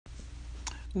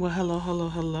Well, hello, hello,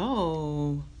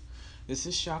 hello. This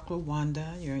is Chakra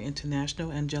Wanda, your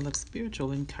international angelic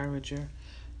spiritual encourager,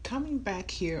 coming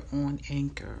back here on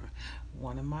Anchor.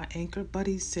 One of my Anchor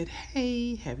buddies said,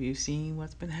 "Hey, have you seen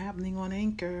what's been happening on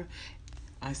Anchor?"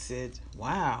 I said,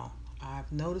 "Wow,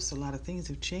 I've noticed a lot of things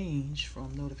have changed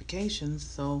from notifications,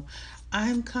 so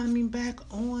I'm coming back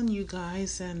on, you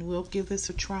guys, and we'll give this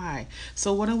a try."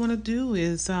 So, what I want to do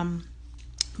is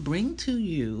bring to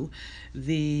you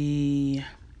the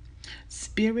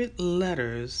spirit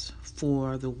letters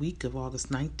for the week of August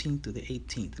 19th through the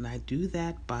 18th, and I do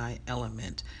that by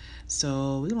element.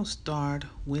 So we're going to start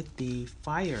with the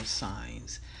fire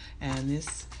signs, and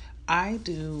this I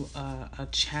do a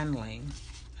channeling,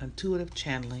 intuitive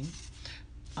channeling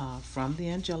from the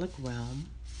angelic realm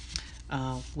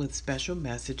with special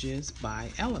messages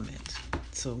by element.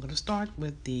 So I'm going to start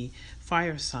with the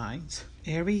fire signs: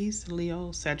 Aries,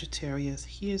 Leo, Sagittarius.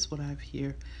 Here's what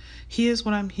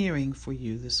I'm hearing for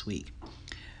you this week.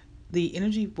 The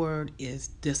energy word is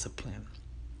discipline.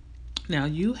 Now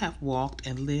you have walked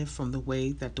and lived from the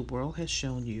way that the world has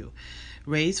shown you,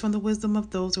 raised from the wisdom of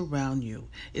those around you.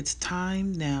 It's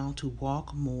time now to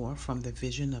walk more from the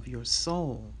vision of your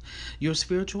soul. Your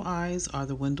spiritual eyes are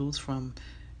the windows from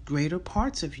greater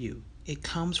parts of you. It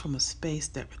comes from a space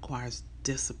that requires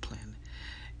discipline.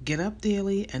 Get up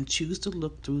daily and choose to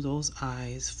look through those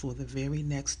eyes for the very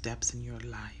next steps in your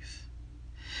life.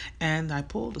 And I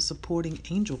pulled a supporting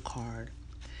angel card,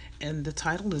 and the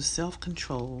title is Self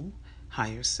Control,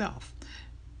 Higher Self.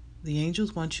 The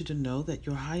angels want you to know that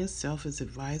your higher self is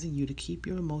advising you to keep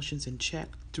your emotions in check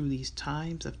through these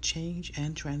times of change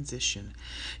and transition.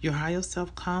 Your higher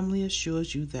self calmly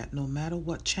assures you that no matter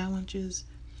what challenges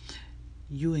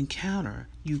you encounter,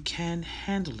 you can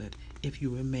handle it if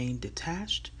you remain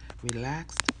detached,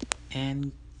 relaxed,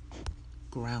 and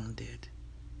grounded.